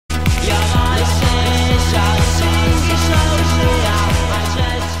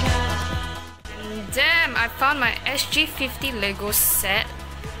found my SG50 Lego set,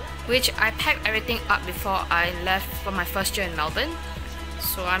 which I packed everything up before I left for my first year in Melbourne.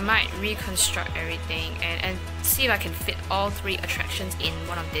 So I might reconstruct everything and see if I can fit all 3 attractions in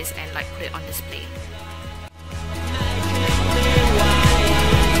one of these and like put it on display.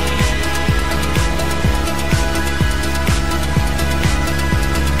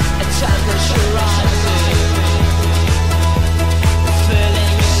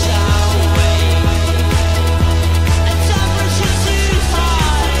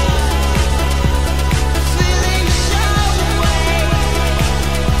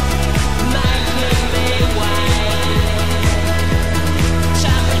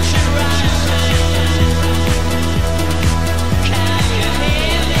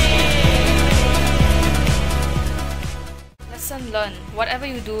 Learn. Whatever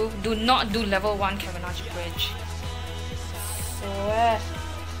you do not do level 1 Cavendish Bridge. So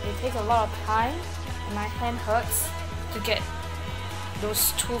it takes a lot of time and my hand hurts to get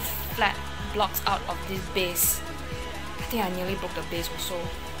those 2 flat blocks out of this base. I think I nearly broke the base also.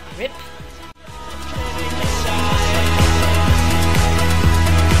 RIP.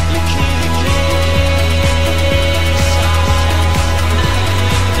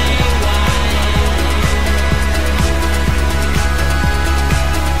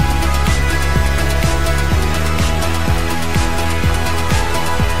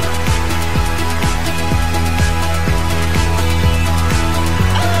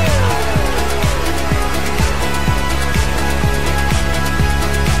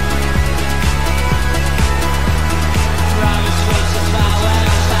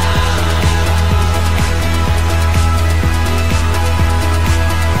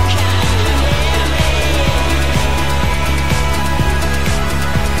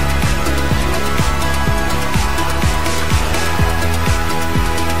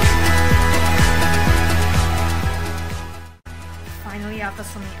 Finally, after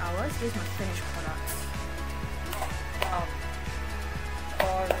so many hours, here's my finished products. Wow.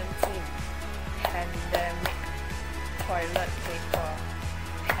 Quarantine, pandemic, toilet paper,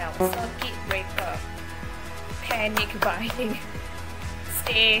 health, circuit breaker, panic buying,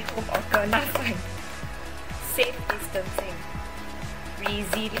 stay home or kena fine, safe distancing,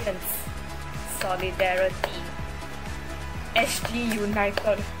 resilience, solidarity, SG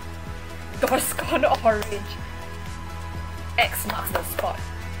United, Dorscon Orange, X marks the spot.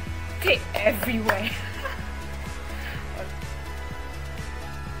 Tape everywhere.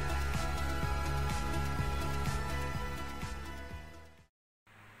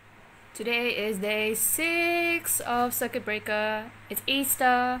 Today is day 6 of Circuit Breaker. It's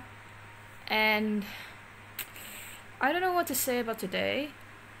Easter and I don't know what to say about today.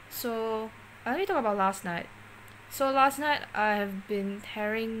 So let me talk about last night. So last night I have been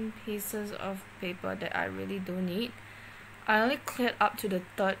tearing pieces of paper that I really don't need. I only cleared up to the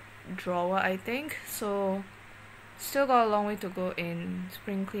 3rd drawer, I think, so still got a long way to go in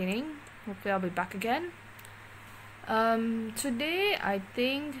spring cleaning. Hopefully I'll be back again. Today I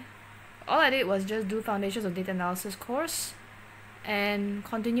think all I did was just do Foundations of Data Analysis course and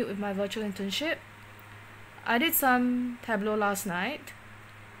continued with my virtual internship. I did some Tableau last night,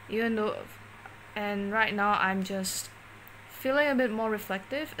 and right now I'm just feeling a bit more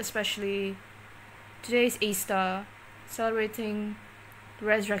reflective, especially today's Easter, celebrating the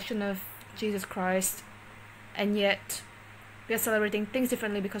resurrection of Jesus Christ, and yet we are celebrating things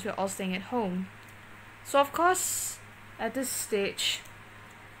differently because we're all staying at home. So of course, at this stage,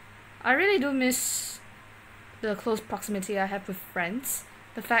 I really do miss the close proximity I have with friends.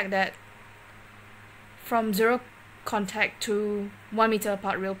 The fact that from 0 contact to 1 meter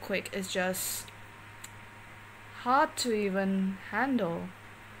apart real quick is just hard to even handle.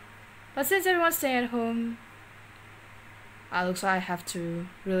 But since everyone's staying at home, looks like I have to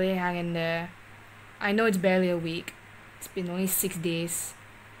really hang in there. I know it's barely a week. It's been only 6 days.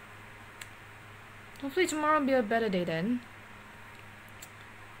 Hopefully tomorrow will be a better day then.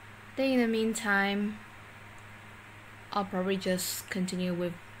 Then in the meantime, I'll probably just continue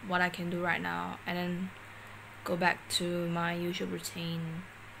with what I can do right now and then go back to my usual routine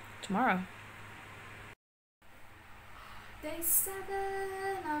tomorrow. Day 7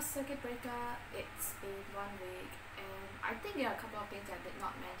 of Circuit Breaker. It's been 1 week and I think there are a couple of things I did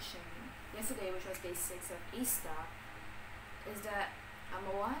not mention yesterday, which was day 6 of Easter, is that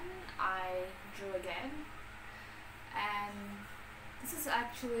number 1, I drew again, and this is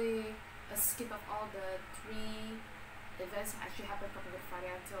actually a skip of all the 3 events that actually happened from Good Friday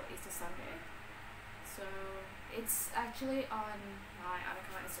until Easter Sunday. So it's actually on my other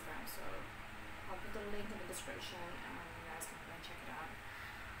account on Instagram, so I'll put the link in the description and you guys can go and check it out.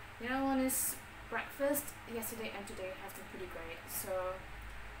 The other one is breakfast yesterday and today has been pretty great. So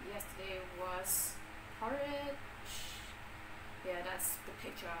yesterday was porridge. Yeah, that's the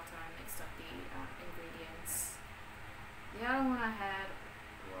picture after I mixed up the ingredients. The other one I had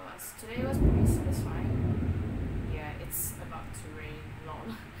was, today was pretty satisfying. Yeah, it's about to rain,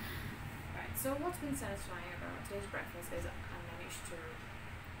 lol. Right, so what's been satisfying about today's breakfast is I managed to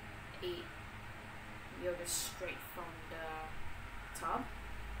eat yogurt straight from the tub,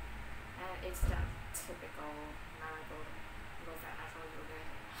 and it's that typical Marigold low-fat natural yogurt.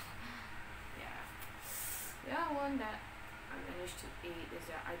 Yeah. The other one that I managed to eat is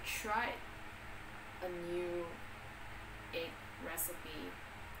that I tried a new egg recipe.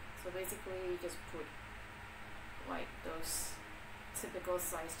 So basically you just put like those typical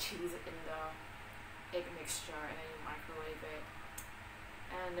sliced cheese in the egg mixture and then you microwave it,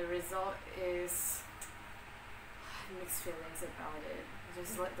 and the result is mixed feelings about it.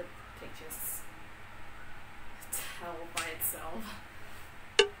 Just let the pictures tell by itself.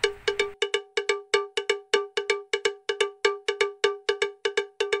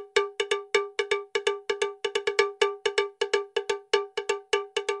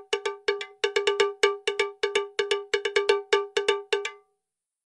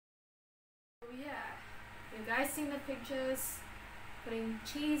 Yeah, you guys seen the pictures? Putting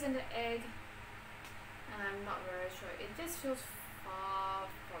cheese in the egg, and I'm not very sure. It just feels far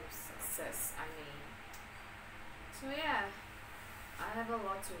from success. I mean, so yeah, I have a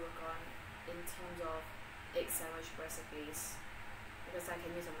lot to work on in terms of egg sandwich recipes because I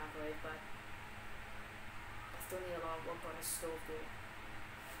can use a microwave, but I still need a lot of work on the stove too.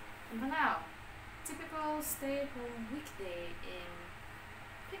 And for now, typical stay-home weekday in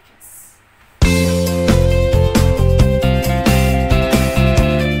pictures.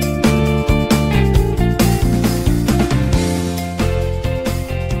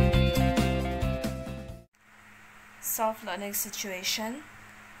 Self-learning situation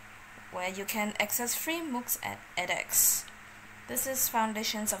where you can access free MOOCs at edX. This is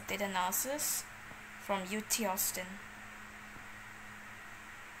Foundations of Data Analysis from UT Austin.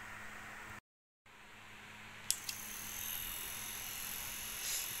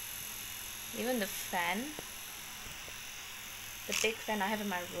 Even the fan, the big fan I have in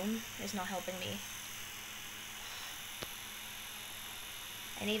my room, is not helping me.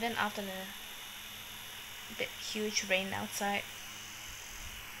 And even after the huge rain outside,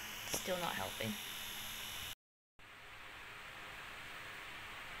 still not helping.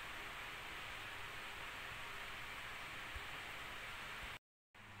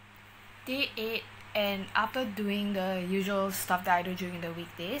 Day 8, and after doing the usual stuff that I do during the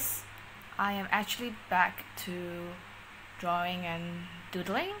weekdays, I am actually back to drawing and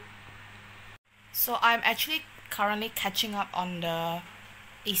doodling. So I'm actually currently catching up on the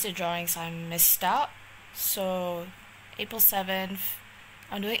Easter drawings I missed out. So April 7th,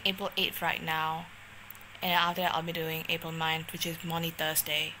 I'm doing April 8th right now, and after that I'll be doing April 9th, which is Maundy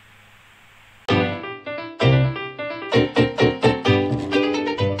Thursday.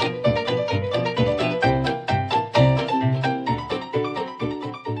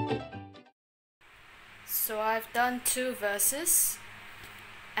 So I've done 2 verses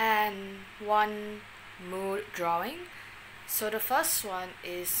and 1 mood drawing. So the first one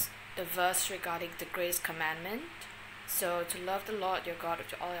is the verse regarding the greatest commandment. So to love the Lord your God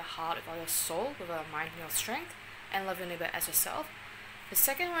with all your heart, with all your soul, with all your mind and your strength, and love your neighbor as yourself. The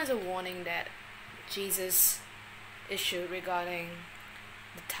second one is a warning that Jesus issued regarding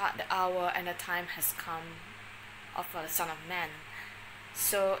the hour and the time has come of the Son of Man.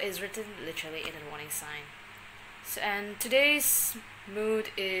 So it's written literally in a warning sign. So, and today's mood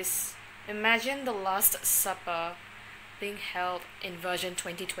is imagine the Last Supper being held in version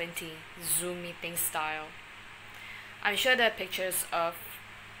 2020 Zoom meeting style. I'm sure there are pictures of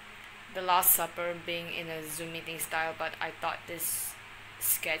the Last Supper being in a Zoom meeting style, but I thought this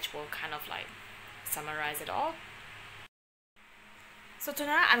sketch will kind of like summarize it all. So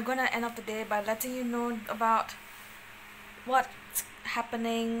tonight I'm gonna end up the day by letting you know about what's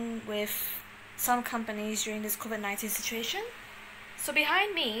happening with some companies during this COVID-19 situation. So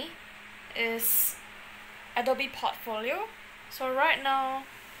behind me is Adobe Portfolio. So right now,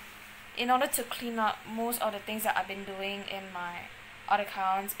 in order to clean up most of the things that I've been doing in my other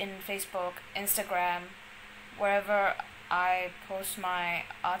accounts in Facebook, Instagram, wherever I post my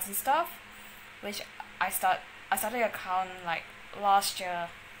arts and stuff, which I started an account like last year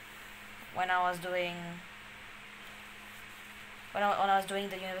when I was doing when I was doing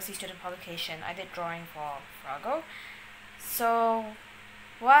the university student publication. I did drawing for Frago. So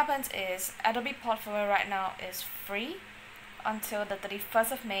what happens is Adobe Portfolio right now is free until the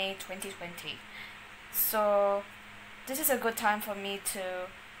 31st of May 2020. So this is a good time for me to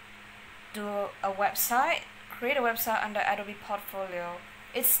do a website, create a website under Adobe Portfolio.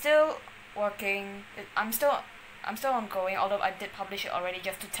 It's still working. I'm still ongoing, although I did publish it already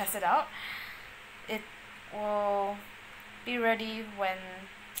just to test it out. It will be ready when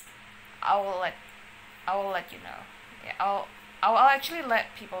I will let you know. Yeah, I'll actually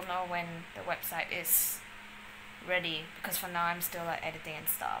let people know when the website is ready, because for now I'm still like editing and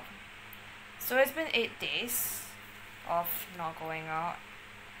stuff. So it's been 8 days of not going out,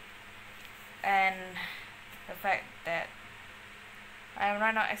 and the fact that I am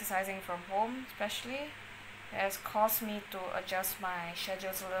right now exercising from home especially has caused me to adjust my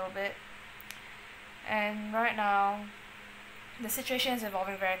schedules a little bit. And right now the situation is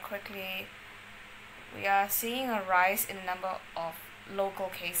evolving very quickly. We are seeing a rise in the number of local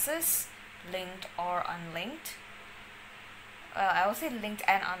cases, linked or unlinked. I will say linked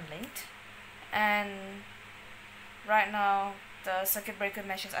and unlinked. And right now the circuit breaker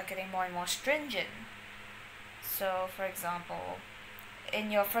measures are getting more and more stringent. So for example,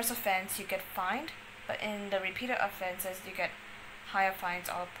 in your first offense you get fined, but in the repeated offenses you get higher fines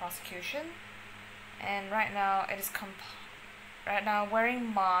or prosecution. And right now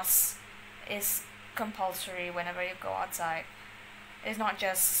wearing masks is compulsory whenever you go outside. It's not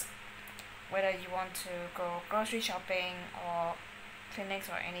just whether you want to go grocery shopping or clinics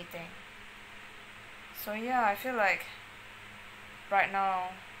or anything. So yeah, I feel like right now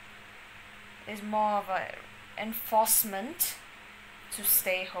is more of a enforcement to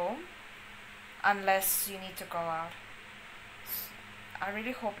stay home unless you need to go out. I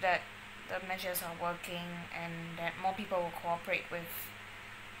really hope that the measures are working and that more people will cooperate with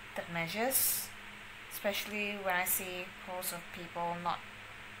the measures, especially when I see posts of people not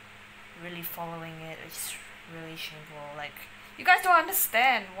really following it. It's really shameful. Like, you guys don't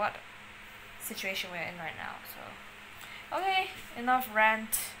understand what situation we're in right now. So okay, enough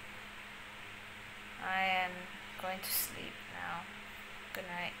rant. I am going to sleep now. Good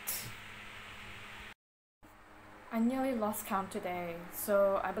night. I nearly lost count today,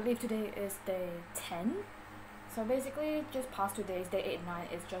 so I believe today is day 10. So basically, just past 2 days, day 8 and 9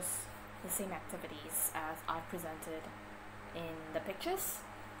 is just the same activities as I presented in the pictures.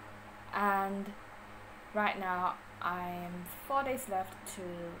 And right now, I'm 4 days left to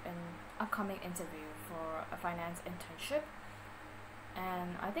an upcoming interview for a finance internship.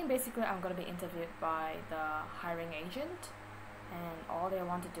 And I think basically I'm going to be interviewed by the hiring agent, and all they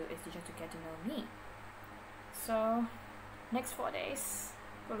want to do is just to get to know me. So next 4 days,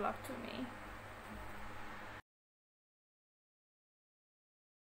 good luck to me.